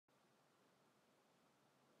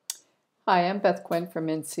Hi, I'm Beth Quinn from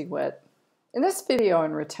NCWIT. In this video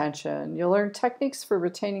on retention, you'll learn techniques for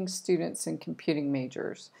retaining students in computing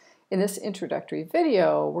majors. In this introductory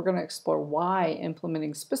video, we're going to explore why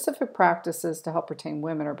implementing specific practices to help retain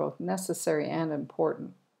women are both necessary and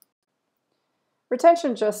important.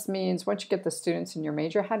 Retention just means once you get the students in your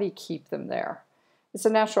major, how do you keep them there? It's a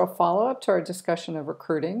natural follow-up to our discussion of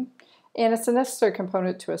recruiting, and it's a necessary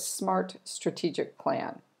component to a smart strategic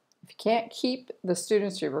plan. If you can't keep the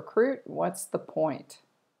students you recruit, what's the point?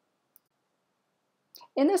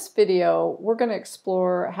 In this video, we're going to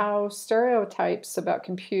explore how stereotypes about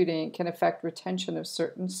computing can affect retention of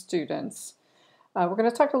certain students. We're going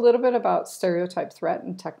to talk a little bit about stereotype threat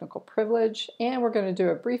and technical privilege, and we're going to do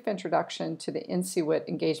a brief introduction to the NCWIT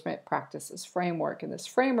Engagement Practices Framework. And this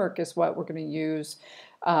framework is what we're going to use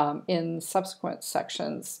in subsequent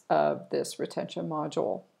sections of this retention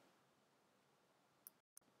module.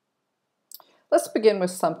 Let's begin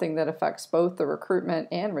with something that affects both the recruitment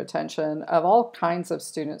and retention of all kinds of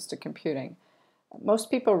students to computing. Most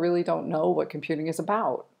people really don't know what computing is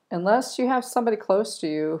about. Unless you have somebody close to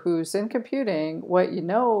you who's in computing, what you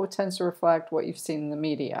know tends to reflect what you've seen in the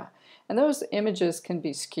media. And those images can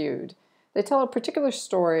be skewed. They tell a particular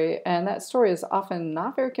story, and that story is often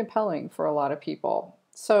not very compelling for a lot of people.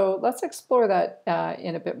 So let's explore that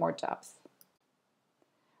in a bit more depth.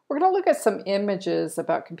 We're going to look at some images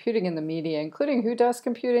about computing in the media, including who does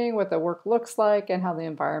computing, what the work looks like, and how the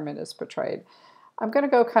environment is portrayed. I'm going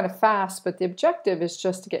to go kind of fast, but the objective is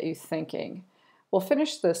just to get you thinking. We'll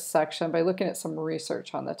finish this section by looking at some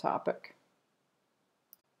research on the topic.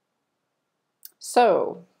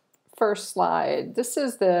 So, first slide. This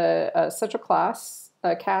is the central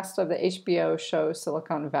cast of the HBO show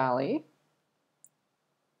Silicon Valley.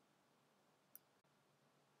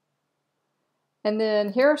 And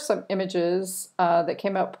then here are some images that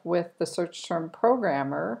came up with the search term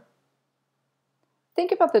programmer.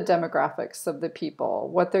 Think about the demographics of the people,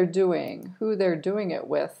 what they're doing, who they're doing it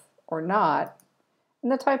with or not,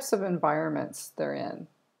 and the types of environments they're in.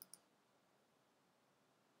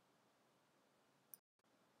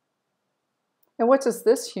 And what does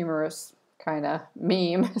this humorous kind of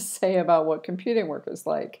meme say about what computing work is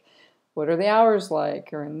like? What are the hours like,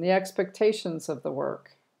 or the expectations of the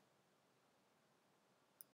work?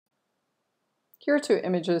 Here are two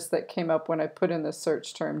images that came up when I put in the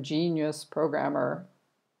search term genius programmer.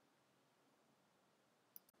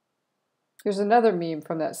 Here's another meme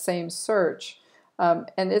from that same search, and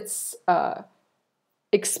it's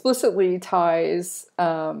explicitly ties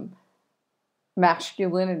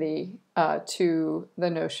masculinity to the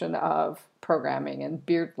notion of programming and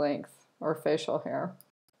beard length or facial hair.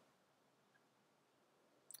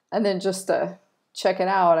 And then just to check it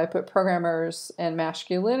out, I put programmers and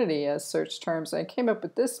masculinity as search terms, and I came up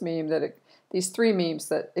with this meme these three memes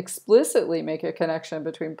that explicitly make a connection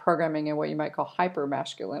between programming and what you might call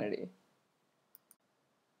hypermasculinity.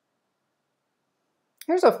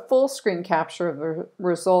 Here's a full screen capture of the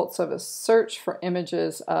results of a search for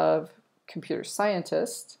images of computer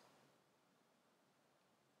scientists.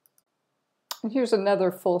 And here's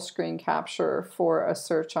another full screen capture for a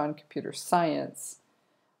search on computer science.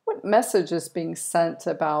 What message is being sent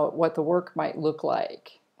about what the work might look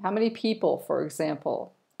like? How many people, for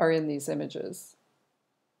example, are in these images?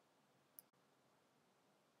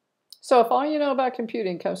 So if all you know about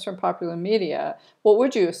computing comes from popular media, what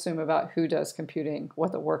would you assume about who does computing,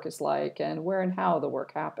 what the work is like, and where and how the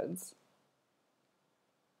work happens?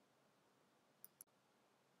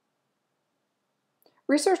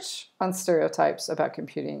 Research on stereotypes about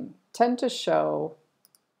computing tend to show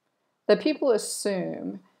that people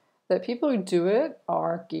assume that people who do it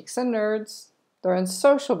are geeks and nerds, they're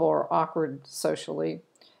unsociable or awkward socially,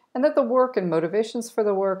 and that the work and motivations for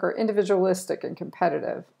the work are individualistic and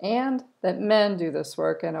competitive, and that men do this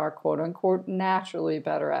work and are quote-unquote naturally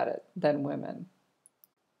better at it than women.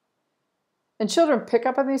 And children pick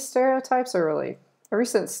up on these stereotypes early. A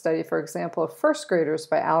recent study, for example, of first graders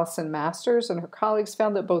by Allison Masters and her colleagues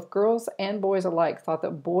found that both girls and boys alike thought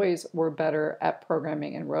that boys were better at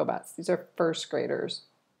programming and robots. These are first graders.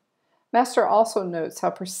 Master also notes how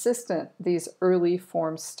persistent these early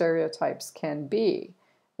formed stereotypes can be.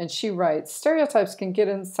 And she writes, stereotypes can get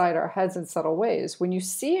inside our heads in subtle ways. When you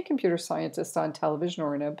see a computer scientist on television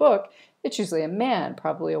or in a book, it's usually a man,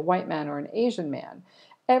 probably a white man or an Asian man.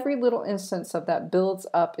 Every little instance of that builds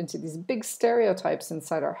up into these big stereotypes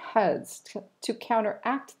inside our heads. To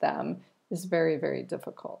counteract them is very, very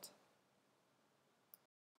difficult.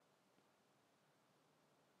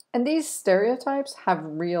 And these stereotypes have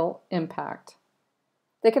real impact.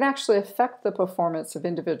 They can actually affect the performance of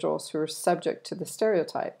individuals who are subject to the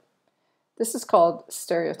stereotype. This is called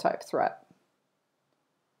stereotype threat.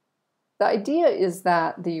 The idea is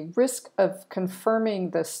that the risk of confirming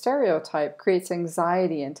the stereotype creates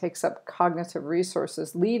anxiety and takes up cognitive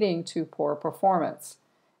resources, leading to poor performance.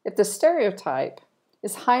 If the stereotype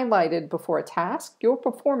is highlighted before a task, your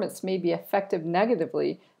performance may be affected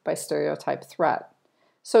negatively by stereotype threat.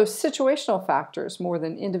 So situational factors, more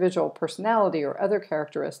than individual personality or other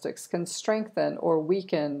characteristics, can strengthen or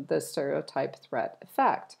weaken the stereotype threat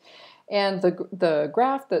effect. And the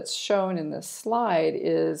graph that's shown in this slide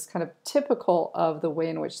is kind of typical of the way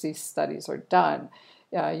in which these studies are done.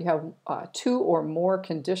 You have 2 or more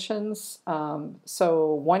conditions.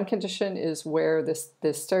 So one condition is where this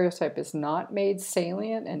stereotype is not made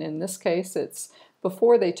salient, and in this case it's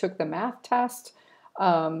before they took the math test.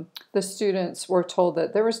 The students were told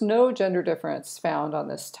that there was no gender difference found on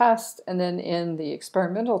this test, and then in the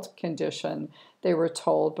experimental condition they were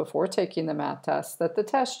told before taking the math test that the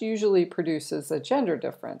test usually produces a gender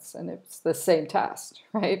difference, and it's the same test,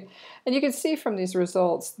 right? And you can see from these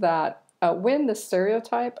results that when the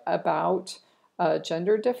stereotype about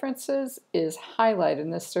gender differences is highlighted,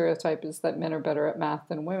 and this stereotype is that men are better at math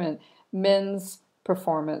than women, men's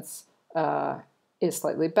performance is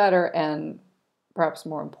slightly better, and perhaps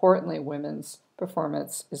more importantly, women's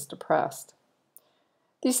performance is depressed.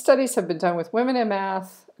 These studies have been done with women in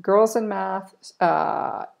math, girls in math,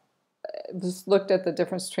 just looked at the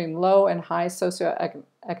difference between low and high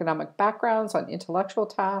socioeconomic backgrounds on intellectual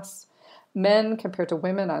tasks, men compared to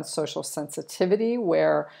women on social sensitivity,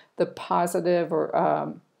 where the positive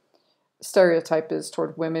or stereotype is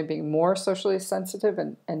toward women being more socially sensitive,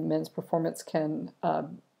 and men's performance can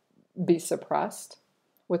be suppressed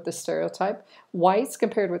with the stereotype. Whites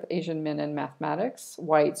compared with Asian men in mathematics,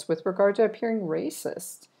 whites with regard to appearing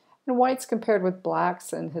racist, and whites compared with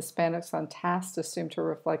blacks and Hispanics on tasks assumed to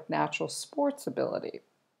reflect natural sports ability.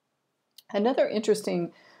 Another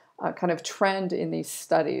interesting kind of trend in these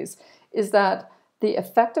studies is that the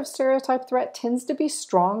effect of stereotype threat tends to be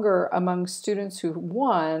stronger among students who,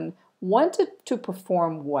 one, wanted to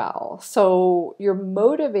perform well. So your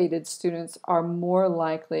motivated students are more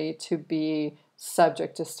likely to be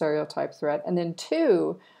subject to stereotype threat. And then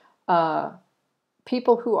 2,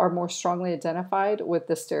 people who are more strongly identified with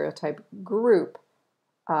the stereotype group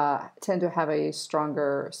tend to have a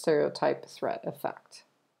stronger stereotype threat effect.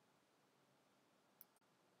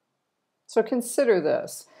 So consider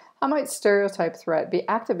this. How might stereotype threat be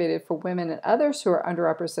activated for women and others who are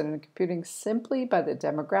underrepresented in computing simply by the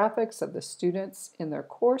demographics of the students in their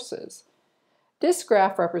courses? This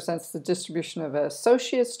graph represents the distribution of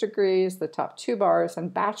associate's degrees, the top 2 bars,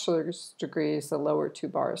 and bachelor's degrees, the lower 2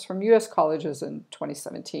 bars, from U.S. colleges in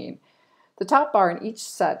 2017. The top bar in each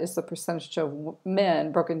set is the percentage of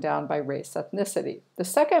men broken down by race ethnicity. The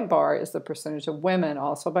second bar is the percentage of women,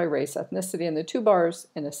 also by race ethnicity, and the 2 bars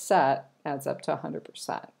in a set adds up to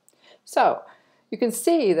 100%. So you can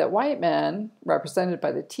see that white men, represented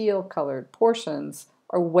by the teal-colored portions,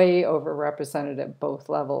 are way overrepresented at both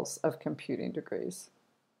levels of computing degrees.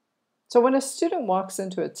 So when a student walks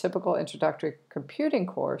into a typical introductory computing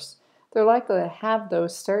course, they're likely to have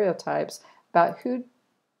those stereotypes about who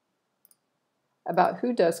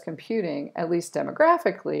does computing, at least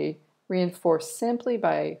demographically, reinforced simply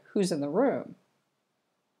by who's in the room.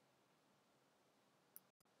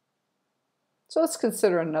 So let's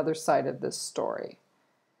consider another side of this story.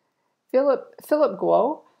 Philip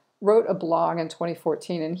Guo wrote a blog in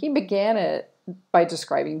 2014, and he began it by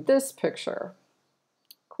describing this picture.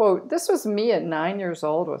 Quote, "This was me at 9 years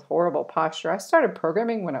old with horrible posture. I started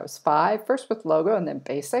programming when I was 5, first with Logo and then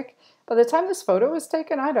BASIC. By the time this photo was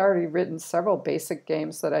taken, I'd already written several BASIC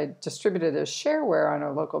games that I distributed as shareware on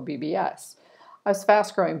our local BBS. I was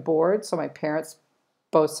fast-growing bored, so my parents,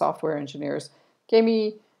 both software engineers, gave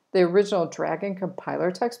me the original Dragon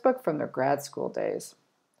compiler textbook from their grad school days."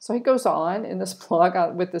 So he goes on in this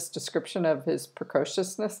blog with this description of his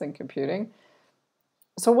precociousness in computing.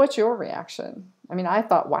 So what's your reaction? I mean, I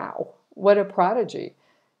thought, wow, what a prodigy.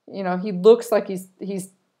 You know, he looks like he's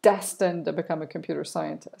destined to become a computer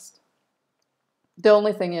scientist. The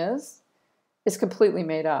only thing is, it's completely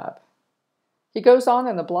made up. He goes on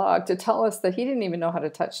in the blog to tell us that he didn't even know how to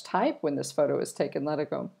touch type when this photo was taken,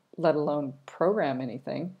 let alone program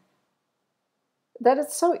anything. That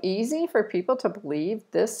it's so easy for people to believe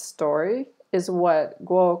this story is what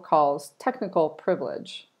Guo calls technical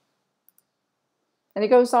privilege. And he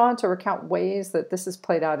goes on to recount ways that this is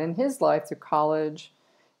played out in his life through college,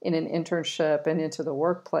 in an internship, and into the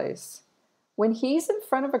workplace. When he's in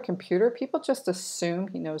front of a computer, people just assume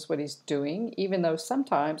he knows what he's doing, even though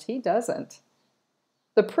sometimes he doesn't.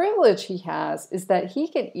 The privilege he has is that he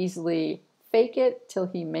can easily fake it till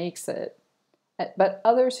he makes it but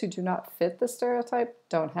others who do not fit the stereotype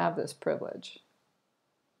don't have this privilege.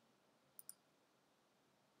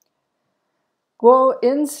 Guo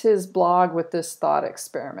ends his blog with this thought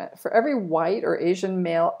experiment. For every white or Asian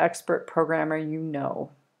male expert programmer you know,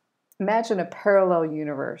 imagine a parallel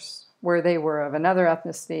universe where they were of another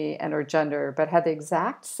ethnicity and or gender, but had the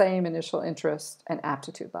exact same initial interest and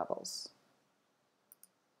aptitude levels.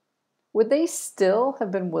 Would they still have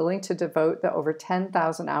been willing to devote the over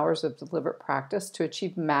 10,000 hours of deliberate practice to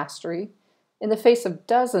achieve mastery in the face of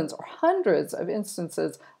dozens or hundreds of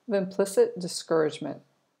instances of implicit discouragement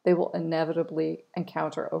they will inevitably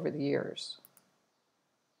encounter over the years?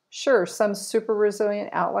 Sure, some super resilient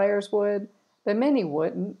outliers would, but many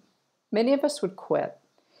wouldn't. Many of us would quit,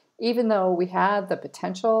 even though we had the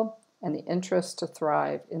potential and the interest to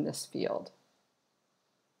thrive in this field.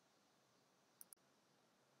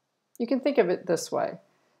 You can think of it this way.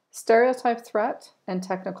 Stereotype threat and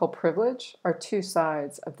technical privilege are two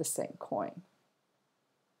sides of the same coin.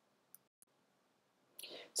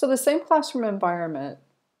 So the same classroom environment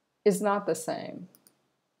is not the same,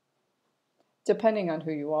 depending on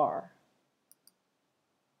who you are.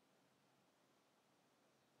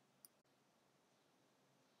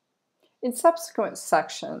 In subsequent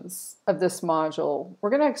sections of this module,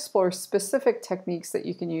 we're going to explore specific techniques that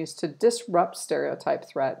you can use to disrupt stereotype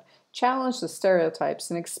threat, challenge the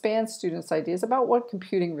stereotypes, and expand students' ideas about what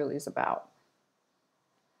computing really is about.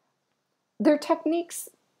 They're techniques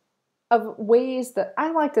of ways that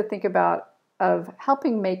I like to think about of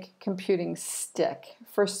helping make computing stick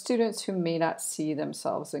for students who may not see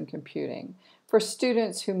themselves in computing, for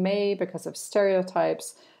students who may, because of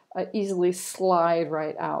stereotypes, easily slide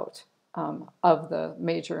right out of the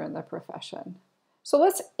major and the profession. So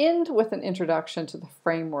let's end with an introduction to the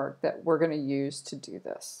framework that we're going to use to do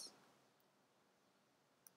this.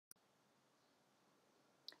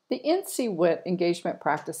 The NCWIT Engagement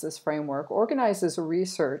Practices Framework organizes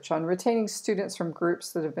research on retaining students from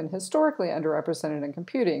groups that have been historically underrepresented in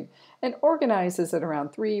computing and organizes it around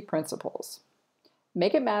three principles: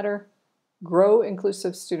 make it matter, grow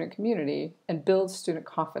inclusive student community, and build student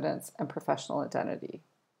confidence and professional identity.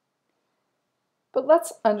 But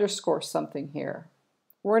let's underscore something here.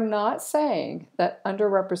 We're not saying that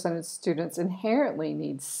underrepresented students inherently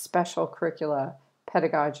need special curricula,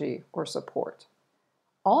 pedagogy, or support.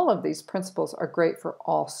 All of these principles are great for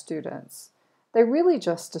all students. They really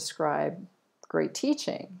just describe great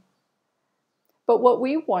teaching. But what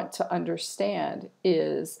we want to understand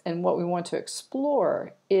is, and what we want to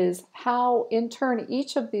explore, is how in turn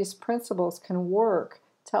each of these principles can work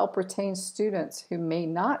to help retain students who may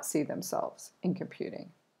not see themselves in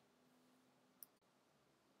computing.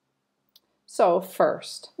 So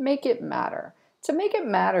first, make it matter. To make it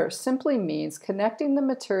matter simply means connecting the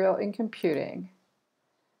material in computing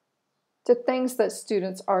to things that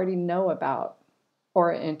students already know about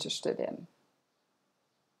or are interested in.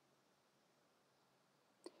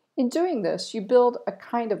 In doing this, you build a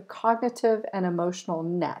kind of cognitive and emotional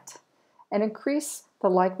net and increase the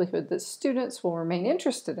likelihood that students will remain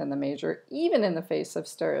interested in the major, even in the face of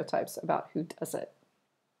stereotypes about who does it.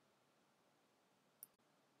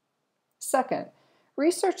 Second,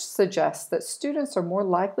 research suggests that students are more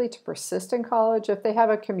likely to persist in college if they have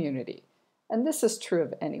a community, and this is true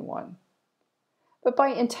of anyone. But by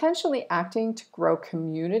intentionally acting to grow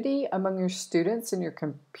community among your students in your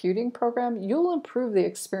computing program, you'll improve the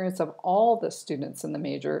experience of all the students in the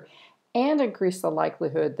major and increase the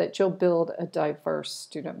likelihood that you'll build a diverse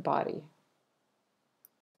student body.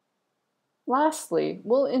 Lastly,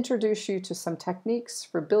 we'll introduce you to some techniques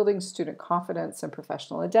for building student confidence and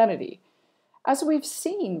professional identity. As we've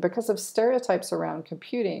seen, because of stereotypes around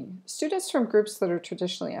computing, students from groups that are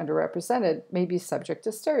traditionally underrepresented may be subject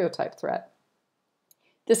to stereotype threat.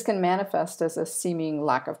 This can manifest as a seeming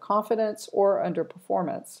lack of confidence or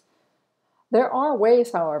underperformance. There are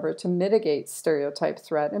ways, however, to mitigate stereotype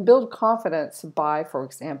threat and build confidence by, for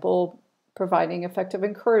example, providing effective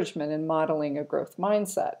encouragement and modeling a growth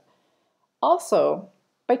mindset. Also,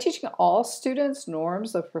 by teaching all students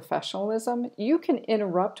norms of professionalism, you can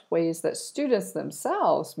interrupt ways that students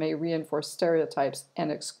themselves may reinforce stereotypes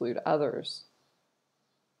and exclude others.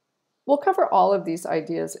 We'll cover all of these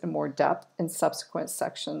ideas in more depth in subsequent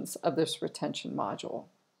sections of this retention module.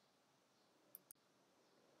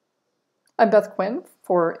 I'm Beth Quinn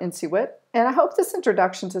for NCWIT, and I hope this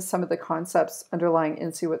introduction to some of the concepts underlying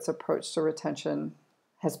NCWIT's approach to retention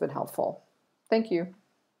has been helpful. Thank you.